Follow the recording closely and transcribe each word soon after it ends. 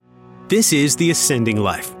This is The Ascending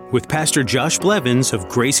Life with Pastor Josh Blevins of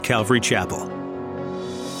Grace Calvary Chapel.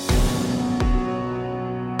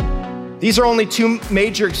 These are only two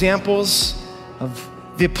major examples of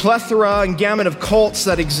the plethora and gamut of cults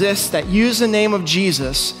that exist that use the name of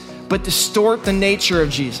Jesus but distort the nature of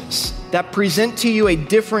Jesus, that present to you a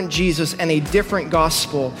different Jesus and a different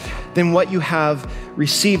gospel than what you have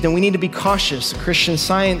received. And we need to be cautious. The Christian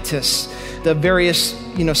Scientists, the various,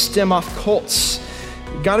 stem-off cults.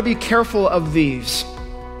 You've got to be careful of these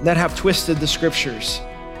that have twisted the scriptures.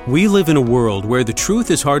 We live in a world where the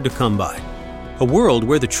truth is hard to come by. A world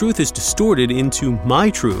where the truth is distorted into my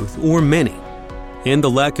truth or many. And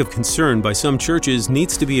the lack of concern by some churches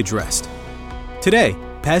needs to be addressed. Today,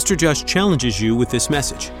 Pastor Josh challenges you with this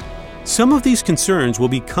message. Some of these concerns will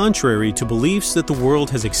be contrary to beliefs that the world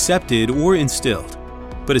has accepted or instilled.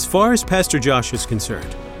 But as far as Pastor Josh is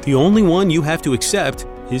concerned, the only one you have to accept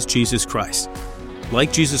is Jesus Christ.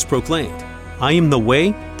 Like Jesus proclaimed, I am the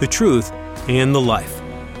way, the truth, and the life.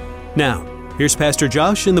 Now, here's Pastor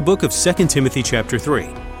Josh in the book of 2 Timothy chapter 3,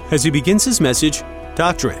 as he begins his message,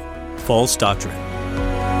 Doctrine, False Doctrine.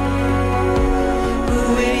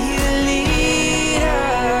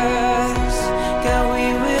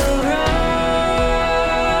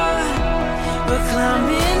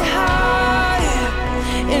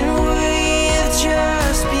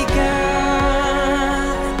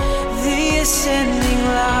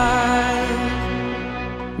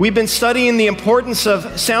 We've been studying the importance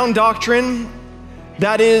of sound doctrine,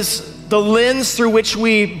 that is the lens through which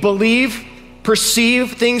we believe,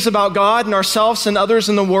 perceive things about God and ourselves and others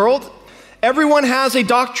in the world. Everyone has a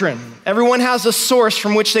doctrine. Everyone has a source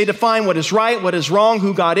from which they define what is right, what is wrong,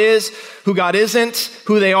 who God is, who God isn't,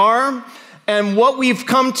 who they are. And what we've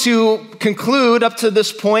come to conclude up to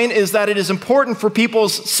this point is that it is important for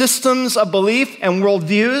people's systems of belief and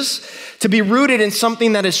worldviews to be rooted in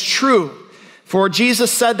something that is true. For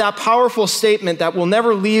Jesus said that powerful statement that will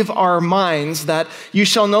never leave our minds, that you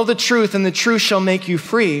shall know the truth and the truth shall make you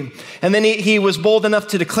free. And then he was bold enough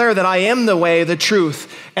to declare that I am the way, the truth,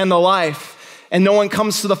 and the life, and no one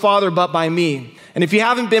comes to the Father but by me. And if you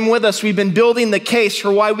haven't been with us, we've been building the case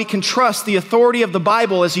for why we can trust the authority of the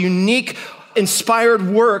Bible as a unique, inspired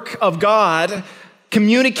work of God,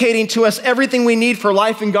 communicating to us everything we need for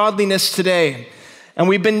life and godliness today. And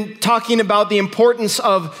we've been talking about the importance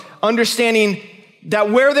of understanding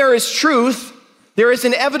that where there is truth, there is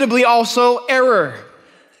inevitably also error.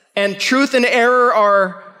 And truth and error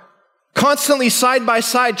are constantly side by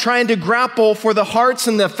side trying to grapple for the hearts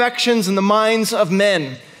and the affections and the minds of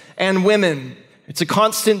men and women. It's a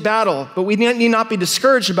constant battle, but we need not be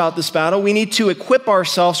discouraged about this battle. We need to equip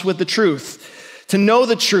ourselves with the truth, to know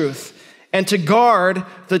the truth, and to guard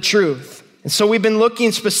the truth. And so we've been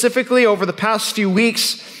looking specifically over the past few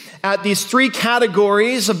weeks at these three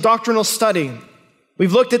categories of doctrinal study.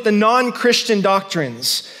 We've looked at the non-Christian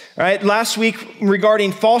doctrines. Right? Last week,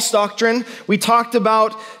 regarding false doctrine, we talked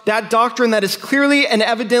about that doctrine that is clearly and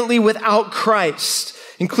evidently without Christ,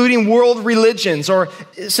 including world religions or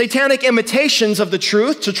satanic imitations of the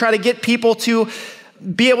truth to try to get people to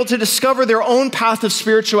be able to discover their own path of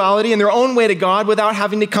spirituality and their own way to God without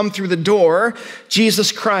having to come through the door,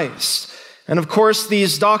 Jesus Christ. And of course,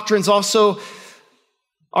 these doctrines also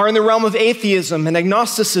are in the realm of atheism and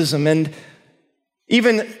agnosticism and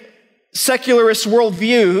even secularist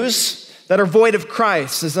worldviews that are void of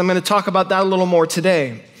Christ, as I'm going to talk about that a little more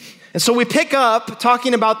today. And so we pick up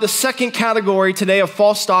talking about the second category today of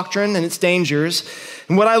false doctrine and its dangers,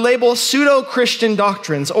 and what I label pseudo-Christian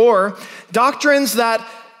doctrines, or doctrines that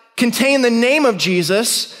contain the name of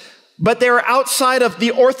Jesus, but they're outside of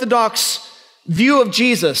the orthodox view of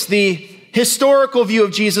Jesus, the historical view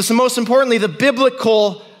of Jesus, and most importantly, the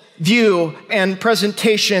biblical view and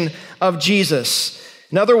presentation of Jesus.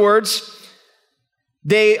 In other words,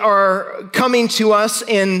 they are coming to us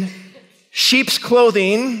in sheep's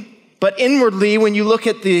clothing, but inwardly, when you look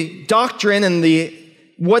at the doctrine and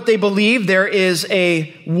what they believe, there is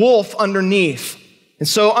a wolf underneath. And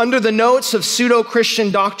so under the notes of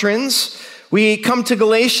pseudo-Christian doctrines, we come to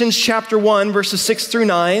Galatians chapter 1, verses 6 through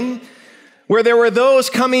 9, where there were those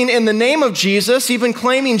coming in the name of Jesus, even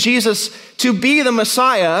claiming Jesus to be the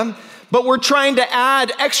Messiah, but we're trying to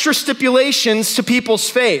add extra stipulations to people's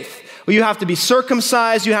faith. Well, you have to be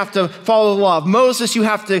circumcised, you have to follow the law of Moses, you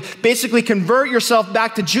have to basically convert yourself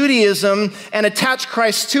back to Judaism and attach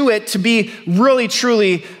Christ to it to be really,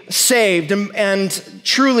 truly saved and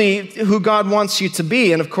truly who God wants you to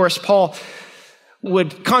be. And of course, Paul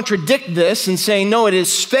would contradict this and say, no, it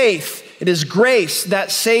is faith. It is grace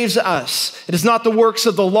that saves us. It is not the works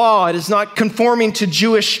of the law. It is not conforming to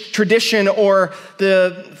Jewish tradition or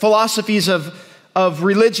the philosophies of of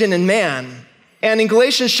religion and man. And in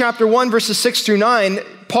Galatians chapter 1, verses 6 through 9,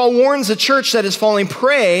 Paul warns the church that is falling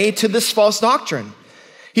prey to this false doctrine.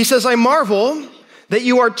 He says, I marvel that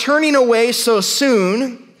you are turning away so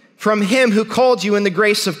soon from him who called you in the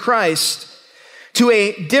grace of Christ to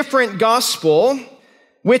a different gospel,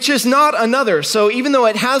 which is not another. So even though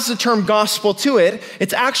it has the term gospel to it,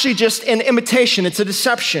 it's actually just an imitation. It's a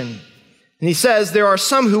deception. And he says, there are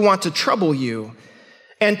some who want to trouble you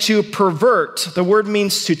and to pervert. The word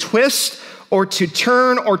means to twist or to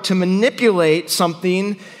turn or to manipulate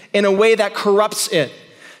something in a way that corrupts it.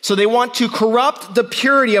 So they want to corrupt the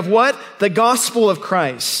purity of what? The gospel of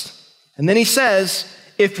Christ. And then he says,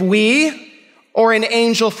 if we or an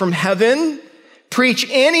angel from heaven preach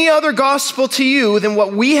any other gospel to you than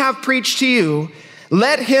what we have preached to you,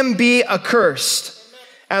 let him be accursed.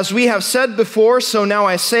 As we have said before, so now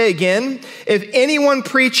I say again, if anyone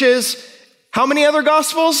preaches, how many other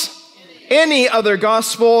gospels? Any other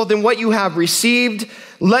gospel than what you have received,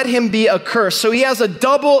 let him be accursed. So he has a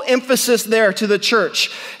double emphasis there to the church.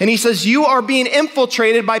 And he says, you are being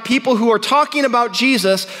infiltrated by people who are talking about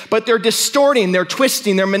Jesus, but they're distorting, they're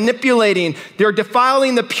twisting, they're manipulating, they're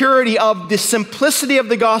defiling the purity of the simplicity of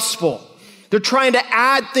the gospel. They're trying to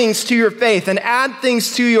add things to your faith and add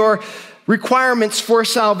things to your requirements for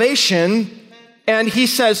salvation. And he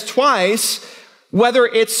says twice, whether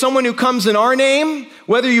it's someone who comes in our name,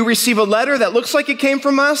 whether you receive a letter that looks like it came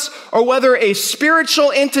from us, or whether a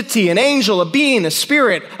spiritual entity, an angel, a being, a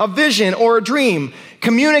spirit, a vision, or a dream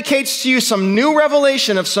communicates to you some new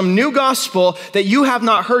revelation of some new gospel that you have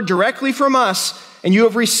not heard directly from us and you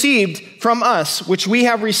have received from us, which we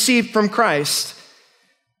have received from Christ,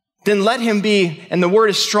 then let him be, and the word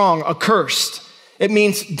is strong, accursed. It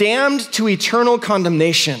means damned to eternal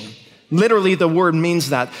condemnation. Literally, the word means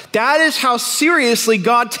that. That is how seriously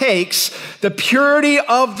God takes the purity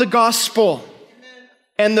of the gospel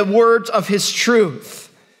and the words of his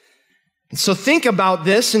truth. And so think about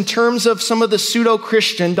this in terms of some of the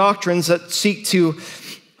pseudo-Christian doctrines that seek to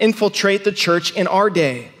infiltrate the church in our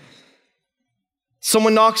day.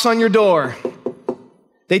 Someone knocks on your door.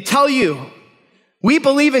 They tell you, we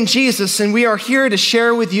believe in Jesus and we are here to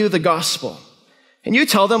share with you the gospel. And you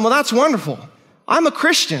tell them, well, that's wonderful. I'm a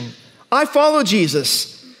Christian. I follow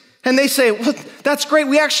Jesus. And they say, well, that's great.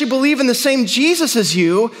 We actually believe in the same Jesus as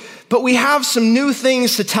you, but we have some new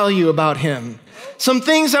things to tell you about him. Some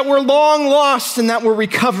things that were long lost and that were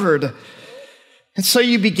recovered. And so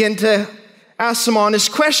you begin to ask some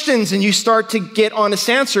honest questions and you start to get honest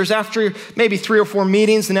answers after maybe 3 or 4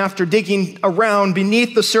 meetings and after digging around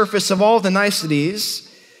beneath the surface of all the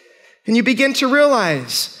niceties. And you begin to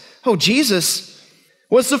realize, oh, Jesus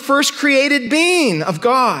was the first created being of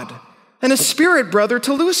God and a spirit brother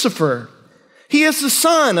to Lucifer. He is the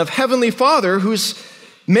son of Heavenly Father who's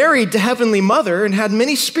married to Heavenly Mother and had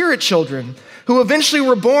many spirit children who eventually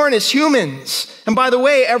were born as humans. And by the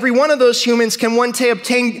way, every one of those humans can one day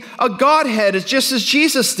obtain a Godhead just as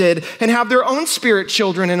Jesus did and have their own spirit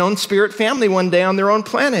children and own spirit family one day on their own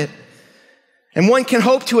planet. And one can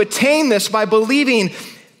hope to attain this by believing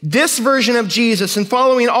this version of Jesus and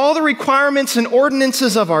following all the requirements and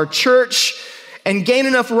ordinances of our church and gain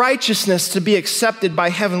enough righteousness to be accepted by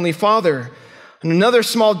Heavenly Father. And another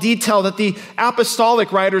small detail that the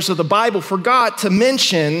apostolic writers of the Bible forgot to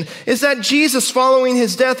mention is that Jesus, following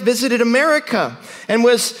his death, visited America and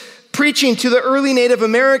was preaching to the early Native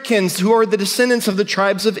Americans who are the descendants of the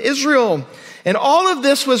tribes of Israel. And all of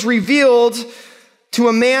this was revealed to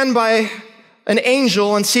a man by an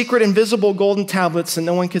angel on secret invisible golden tablets that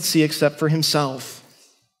no one could see except for himself.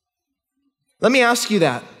 Let me ask you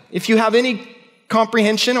that. If you have any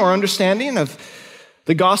comprehension or understanding of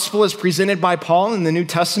the gospel as presented by Paul in the New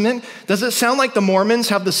Testament, does it sound like the Mormons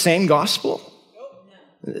have the same gospel?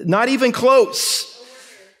 Nope. Not even close.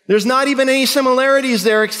 There's not even any similarities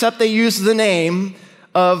there except they use the name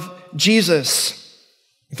of Jesus.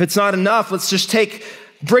 If it's not enough, let's just take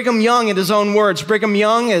Brigham Young in his own words. Brigham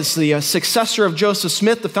Young is the successor of Joseph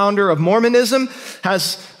Smith, the founder of Mormonism,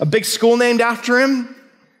 has a big school named after him.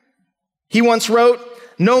 He once wrote,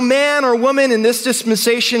 "No man or woman in this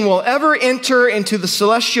dispensation will ever enter into the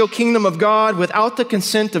celestial kingdom of God without the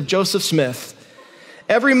consent of Joseph Smith.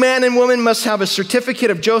 Every man and woman must have a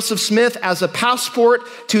certificate of Joseph Smith as a passport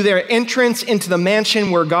to their entrance into the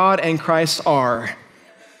mansion where God and Christ are."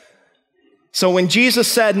 So when Jesus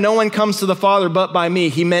said, "No one comes to the Father but by me,"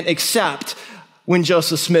 he meant except when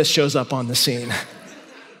Joseph Smith shows up on the scene.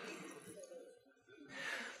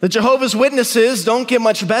 The Jehovah's Witnesses don't get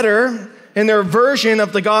much better in their version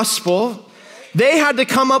of the gospel. They had to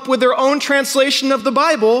come up with their own translation of the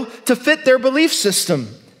Bible to fit their belief system.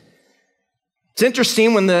 It's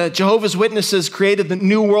interesting, when the Jehovah's Witnesses created the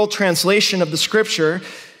New World Translation of the scripture,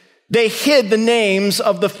 they hid the names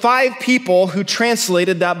of the 5 people who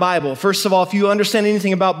translated that Bible. First of all, if you understand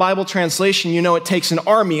anything about Bible translation, you know it takes an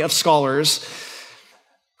army of scholars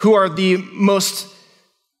who are the most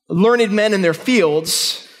learned men in their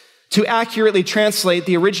fields to accurately translate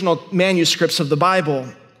the original manuscripts of the Bible.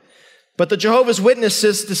 But the Jehovah's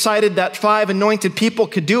Witnesses decided that 5 anointed people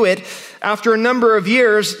could do it. After a number of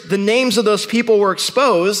years, the names of those people were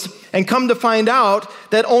exposed, and come to find out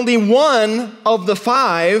that only one of the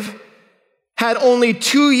 5 had only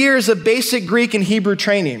 2 years of basic Greek and Hebrew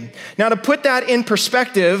training. Now, to put that in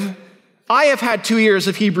perspective, I have had 2 years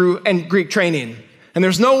of Hebrew and Greek training. And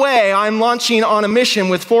there's no way I'm launching on a mission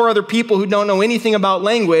with 4 other people who don't know anything about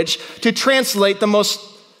language to translate the most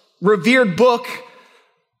revered book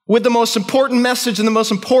with the most important message and the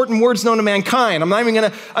most important words known to mankind. I'm not even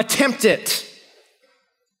going to attempt it.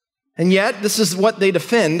 And yet, this is what they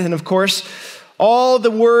defend. And of course, all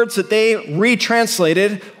the words that they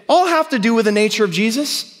retranslated all have to do with the nature of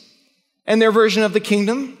Jesus and their version of the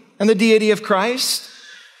kingdom and the deity of Christ.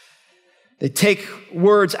 They take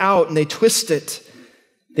words out and they twist it.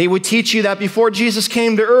 They would teach you that before Jesus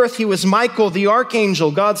came to earth, he was Michael, the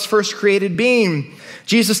archangel, God's first created being.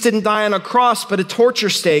 Jesus didn't die on a cross, but a torture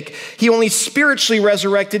stake. He only spiritually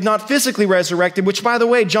resurrected, not physically resurrected, which, by the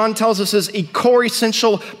way, John tells us is a core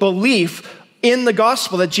essential belief in the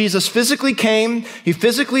gospel, that Jesus physically came, he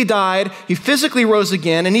physically died, he physically rose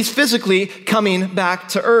again, and he's physically coming back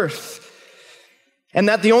to earth. And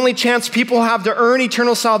that the only chance people have to earn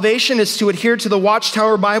eternal salvation is to adhere to the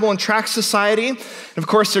Watchtower Bible and Tract Society. And of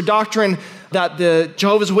course, their doctrine that the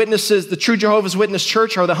Jehovah's Witnesses, the true Jehovah's Witness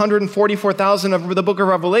church, are the 144,000 of the book of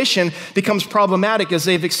Revelation, becomes problematic as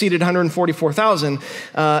they've exceeded 144,000.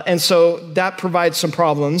 And so that provides some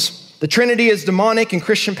problems. The Trinity is demonic, and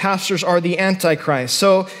Christian pastors are the Antichrist.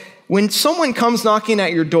 So when someone comes knocking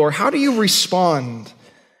at your door, how do you respond?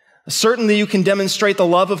 Certainly you can demonstrate the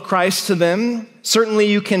love of Christ to them. Certainly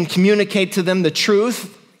you can communicate to them the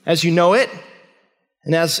truth as you know it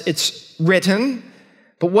and as it's written.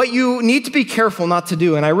 But what you need to be careful not to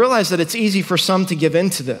do, and I realize that it's easy for some to give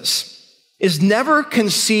in to this, is never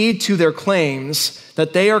concede to their claims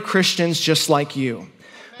that they are Christians just like you.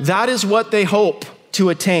 That is what they hope to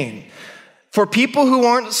attain. For people who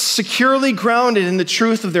aren't securely grounded in the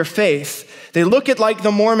truth of their faith, they look at like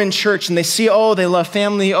the Mormon church and they see, oh, they love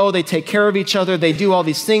family, oh, they take care of each other, they do all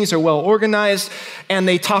these things, they're well organized, and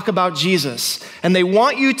they talk about Jesus. And they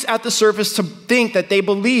want you at the surface to think that they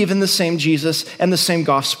believe in the same Jesus and the same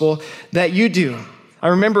gospel that you do. I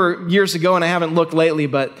remember years ago, and I haven't looked lately,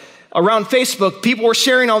 but around Facebook, people were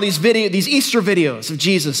sharing all these Easter videos of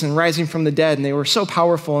Jesus and rising from the dead, and they were so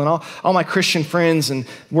powerful, and all my Christian friends and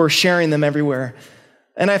were sharing them everywhere.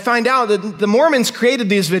 And I find out that the Mormons created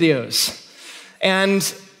these videos. And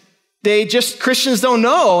Christians don't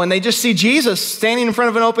know, and they just see Jesus standing in front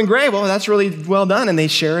of an open grave. Well, that's really well done, and they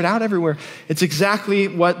share it out everywhere. It's exactly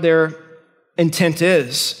what their intent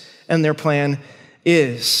is, and their plan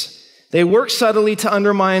is. They work subtly to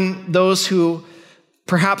undermine those who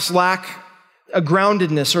perhaps lack a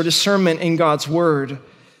groundedness or discernment in God's word.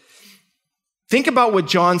 Think about what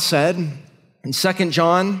John said in 2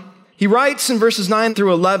 John. He writes in verses 9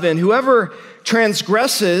 through 11, whoever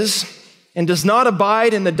transgresses and does not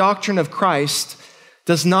abide in the doctrine of Christ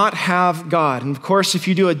does not have God. And of course, if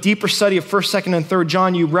you do a deeper study of 1st, 2nd, and 3rd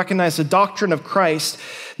John, you recognize the doctrine of Christ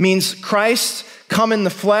means Christ come in the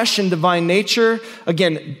flesh in divine nature,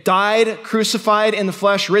 again, died, crucified in the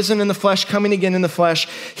flesh, risen in the flesh, coming again in the flesh.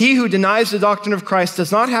 He who denies the doctrine of Christ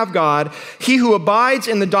does not have God. He who abides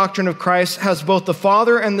in the doctrine of Christ has both the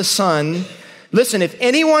Father and the Son. Listen, if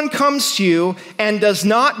anyone comes to you and does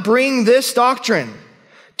not bring this doctrine,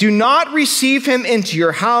 do not receive him into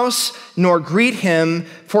your house, nor greet him,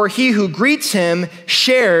 for he who greets him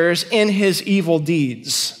shares in his evil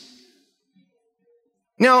deeds.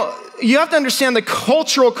 Now, you have to understand the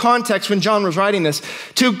cultural context when John was writing this.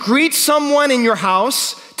 To greet someone in your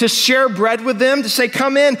house, to share bread with them, to say,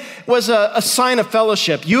 come in, was a sign of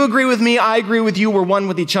fellowship. You agree with me, I agree with you, we're one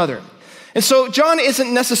with each other. And so John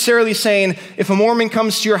isn't necessarily saying, if a Mormon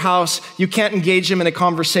comes to your house, you can't engage him in a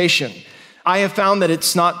conversation. I have found that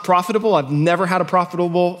it's not profitable. I've never had a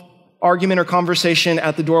profitable argument or conversation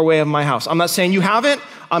at the doorway of my house. I'm not saying you haven't.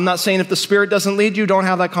 I'm not saying if the Spirit doesn't lead you, don't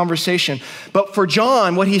have that conversation. But for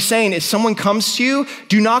John, what he's saying is someone comes to you,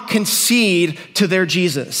 do not concede to their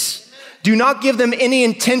Jesus. Do not give them any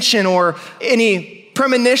intention or any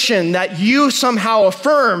premonition that you somehow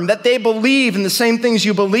affirm that they believe in the same things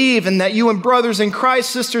you believe, and that you and brothers in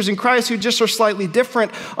Christ, sisters in Christ who just are slightly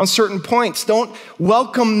different on certain points, don't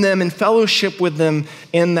welcome them and fellowship with them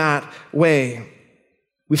in that way.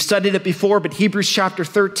 We've studied it before, but Hebrews chapter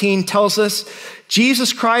 13 tells us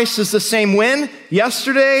Jesus Christ is the same when?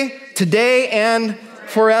 Yesterday, today, and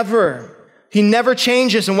forever. He never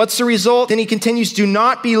changes. And what's the result? Then he continues, do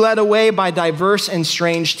not be led away by diverse and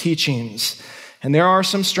strange teachings. And there are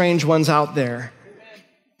some strange ones out there.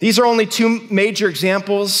 These are only two major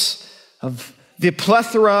examples of the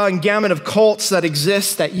plethora and gamut of cults that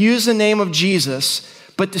exist that use the name of Jesus,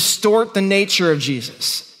 but distort the nature of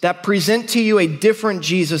Jesus, that present to you a different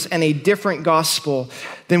Jesus and a different gospel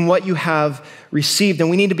than what you have received. And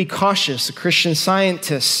we need to be cautious. The Christian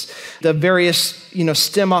Scientists, the various,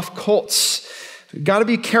 stem-off cults, we've got to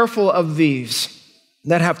be careful of these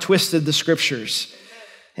that have twisted the scriptures.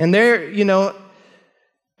 And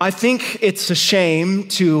I think it's a shame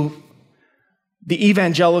to the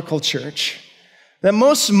evangelical church that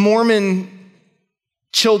most Mormon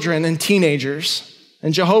children and teenagers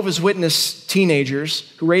and Jehovah's Witness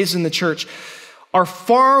teenagers who raised in the church are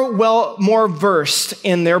far more versed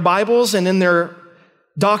in their Bibles and in their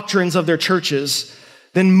doctrines of their churches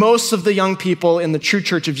than most of the young people in the true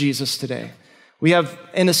church of Jesus today. We have,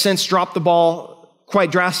 in a sense, dropped the ball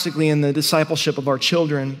quite drastically in the discipleship of our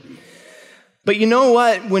children. But you know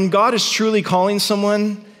what? When God is truly calling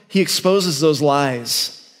someone, he exposes those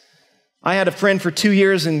lies. I had a friend for 2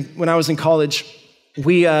 years, and when I was in college,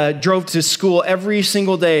 we drove to school every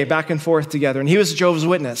single day back and forth together, and he was a Jehovah's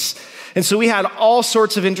Witness. And so we had all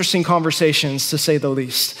sorts of interesting conversations, to say the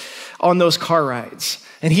least, on those car rides.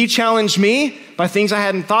 And he challenged me by things I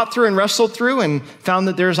hadn't thought through and wrestled through, and found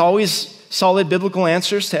that there's always solid biblical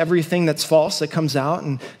answers to everything that's false that comes out,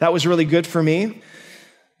 and that was really good for me.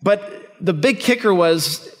 But the big kicker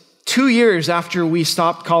was 2 years after we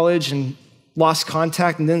stopped college and lost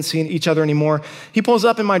contact and didn't see each other anymore, he pulls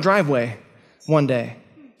up in my driveway one day.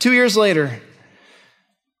 2 years later,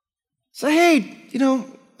 say, hey,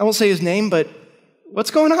 I won't say his name, but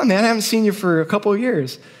what's going on, man? I haven't seen you for a couple of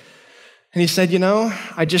years. And he said,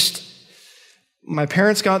 my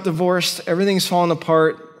parents got divorced. Everything's falling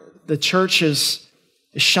apart. The church is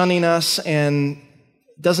shunning us and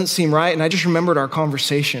it doesn't seem right. And I just remembered our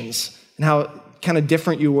conversations and how kind of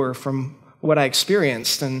different you were from what I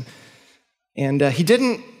experienced. And he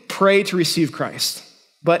didn't pray to receive Christ,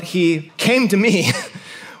 but he came to me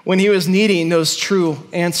when he was needing those true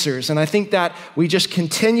answers. And I think that we just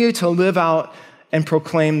continue to live out and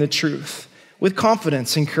proclaim the truth with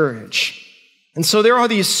confidence and courage. And so there are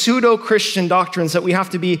these pseudo-Christian doctrines that we have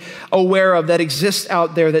to be aware of that exist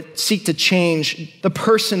out there that seek to change the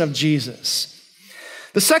person of Jesus.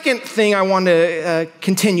 The second thing I want to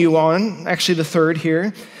continue on, actually the third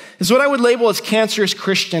here, is what I would label as cancerous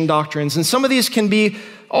Christian doctrines. And some of these can be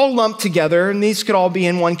all lumped together, and these could all be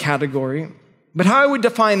in one category. But how I would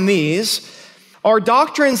define these are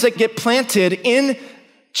doctrines that get planted in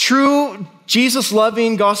true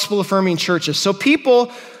Jesus-loving, gospel-affirming churches. So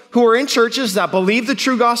people who are in churches that believe the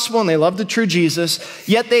true gospel and they love the true Jesus,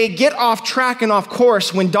 yet they get off track and off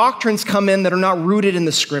course when doctrines come in that are not rooted in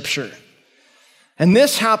the scripture. And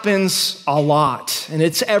this happens a lot, and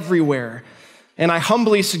it's everywhere. And I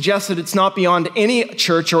humbly suggest that it's not beyond any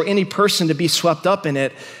church or any person to be swept up in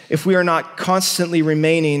it if we are not constantly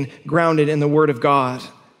remaining grounded in the Word of God.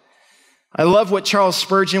 I love what Charles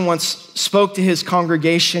Spurgeon once spoke to his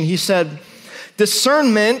congregation. He said,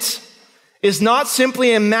 discernment is not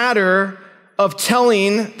simply a matter of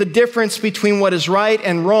telling the difference between what is right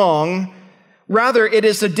and wrong. Rather, it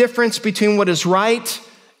is the difference between what is right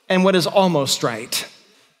and what is almost right.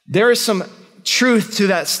 There is some truth to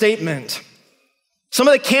that statement. Some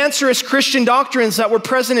of the cancerous Christian doctrines that were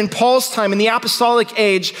present in Paul's time in the apostolic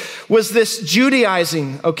age was this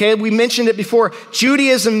Judaizing, okay? We mentioned it before,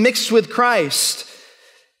 Judaism mixed with Christ.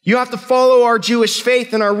 You have to follow our Jewish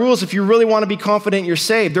faith and our rules if you really want to be confident you're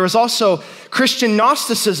saved. There was also Christian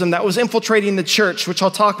Gnosticism that was infiltrating the church, which I'll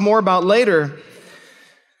talk more about later.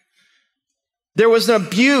 There was an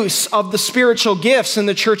abuse of the spiritual gifts in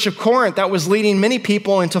the church of Corinth that was leading many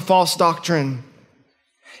people into false doctrine.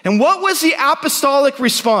 And what was the apostolic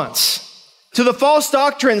response to the false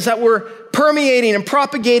doctrines that were permeating and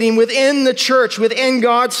propagating within the church, within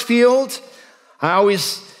God's field? I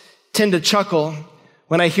always tend to chuckle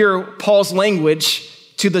when I hear Paul's language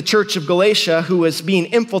to the church of Galatia, who was being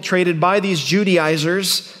infiltrated by these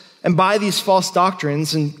Judaizers and by these false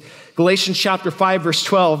doctrines. In Galatians chapter 5, verse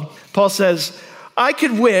 12, Paul says, I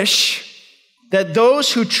could wish that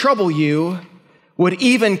those who trouble you would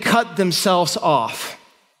even cut themselves off.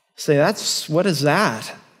 Say, what is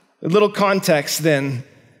that? A little context then.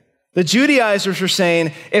 The Judaizers were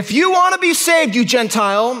saying, if you want to be saved, you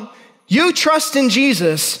Gentile, you trust in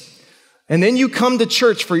Jesus, and then you come to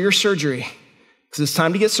church for your surgery, because it's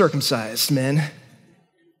time to get circumcised, men.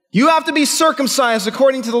 You have to be circumcised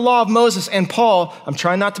according to the law of Moses. And Paul, I'm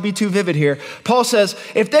trying not to be too vivid here, Paul says,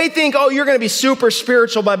 if they think, you're going to be super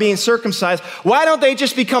spiritual by being circumcised, why don't they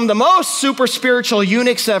just become the most super spiritual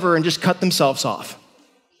eunuchs ever and just cut themselves off?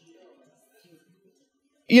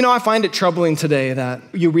 I find it troubling today that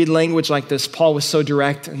you read language like this. Paul was so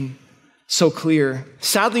direct and so clear.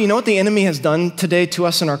 Sadly, you know what the enemy has done today to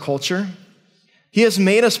us in our culture? He has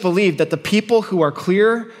made us believe that the people who are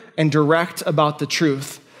clear and direct about the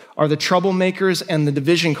truth are the troublemakers and the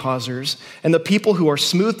division causers, and the people who are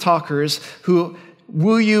smooth talkers who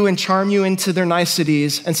woo you and charm you into their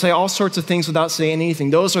niceties and say all sorts of things without saying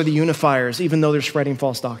anything. Those are the unifiers, even though they're spreading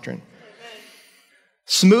false doctrine.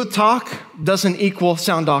 Smooth talk doesn't equal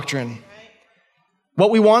sound doctrine. What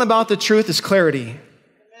we want about the truth is clarity.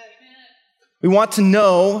 We want to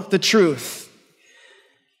know the truth.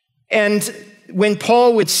 And when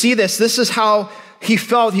Paul would see this is how he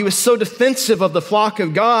felt. He was so defensive of the flock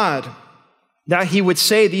of God that he would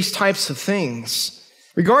say these types of things.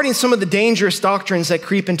 Regarding some of the dangerous doctrines that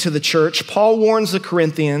creep into the church, Paul warns the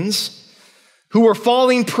Corinthians who were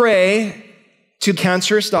falling prey to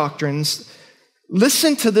cancerous doctrines.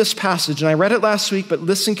 Listen to this passage, and I read it last week, but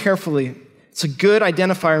listen carefully. It's a good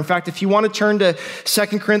identifier. In fact, if you want to turn to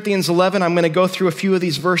 2 Corinthians 11, I'm going to go through a few of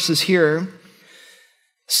these verses here.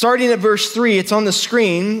 Starting at verse 3, it's on the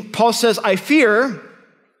screen. Paul says, I fear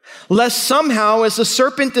lest somehow as the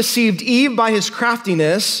serpent deceived Eve by his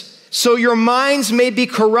craftiness, so your minds may be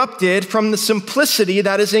corrupted from the simplicity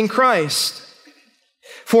that is in Christ.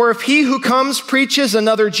 For if he who comes preaches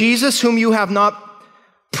another Jesus whom you have not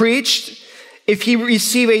preached, if he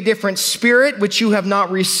receive a different spirit which you have not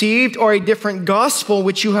received, or a different gospel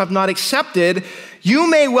which you have not accepted, you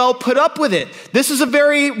may well put up with it. This is a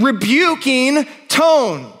very rebuking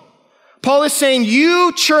tone. Paul is saying,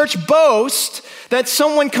 you church boast that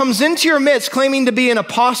someone comes into your midst claiming to be an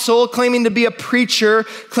apostle, claiming to be a preacher,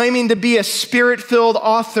 claiming to be a spirit-filled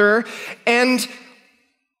author, and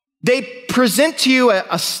they present to you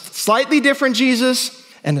a slightly different Jesus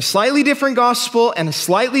and a slightly different gospel and a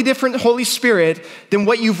slightly different Holy Spirit than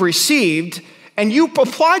what you've received, and you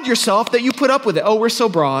applaud yourself that you put up with it. Oh, we're so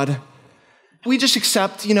broad. We just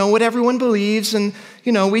accept, what everyone believes, and,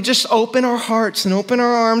 we just open our hearts and open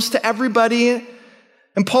our arms to everybody.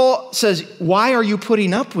 And Paul says, why are you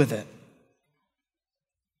putting up with it?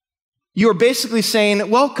 You're basically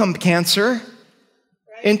saying, welcome, cancer,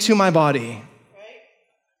 into my body.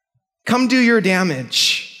 Come do your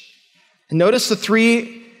damage. And notice the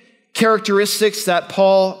three characteristics that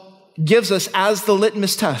Paul gives us as the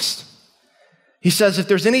litmus test. He says, if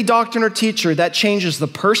there's any doctrine or teacher that changes the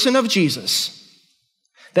person of Jesus,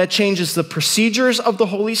 that changes the procedures of the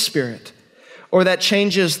Holy Spirit, or that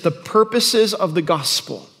changes the purposes of the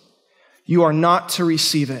gospel, you are not to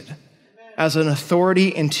receive it as an authority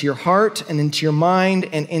into your heart and into your mind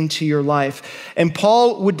and into your life. And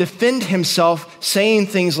Paul would defend himself saying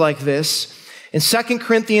things like this. In 2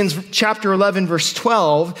 Corinthians chapter 11, verse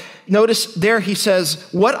 12, notice there he says,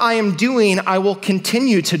 what I am doing, I will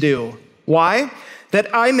continue to do. Why? That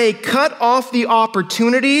I may cut off the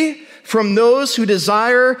opportunity from those who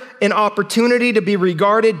desire an opportunity to be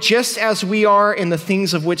regarded just as we are in the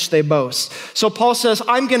things of which they boast. So Paul says,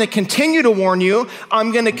 I'm going to continue to warn you.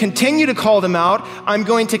 I'm going to continue to call them out. I'm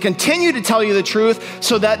going to continue to tell you the truth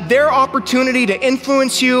so that their opportunity to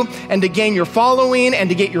influence you and to gain your following and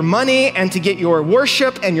to get your money and to get your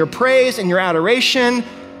worship and your praise and your adoration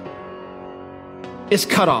is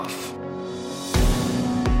cut off.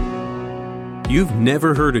 You've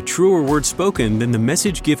never heard a truer word spoken than the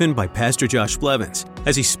message given by Pastor Josh Blevins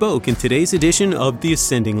as he spoke in today's edition of The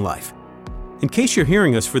Ascending Life. In case you're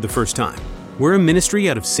hearing us for the first time, we're a ministry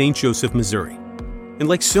out of St. Joseph, Missouri. And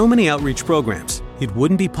like so many outreach programs, it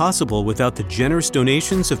wouldn't be possible without the generous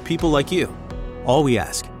donations of people like you. All we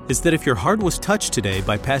ask is that if your heart was touched today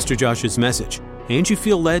by Pastor Josh's message and you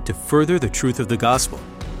feel led to further the truth of the gospel,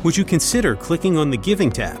 would you consider clicking on the Giving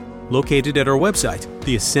tab located at our website,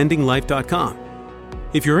 theascendinglife.com.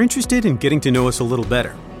 If you're interested in getting to know us a little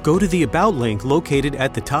better, go to the About link located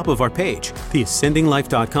at the top of our page,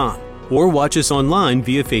 theascendinglife.com, or watch us online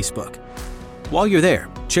via Facebook. While you're there,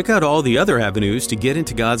 check out all the other avenues to get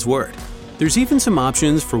into God's Word. There's even some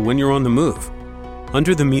options for when you're on the move.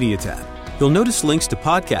 Under the Media tab, you'll notice links to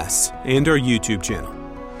podcasts and our YouTube channel.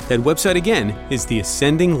 That website again is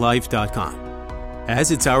theascendinglife.com.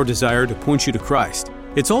 As it's our desire to point you to Christ,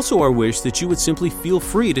 It's also our wish that you would simply feel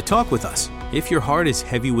free to talk with us if your heart is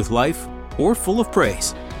heavy with life or full of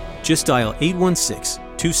praise. Just dial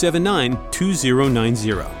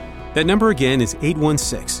 816-279-2090. That number again is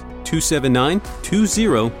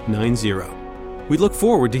 816-279-2090. We look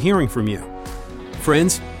forward to hearing from you.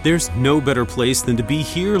 Friends, there's no better place than to be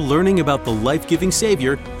here learning about the life-giving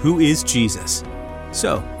Savior who is Jesus.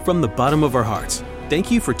 So, from the bottom of our hearts,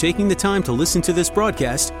 thank you for taking the time to listen to this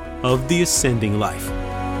broadcast of The Ascending Life.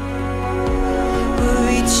 We're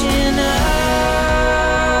reaching up,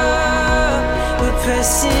 we're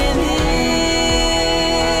pressing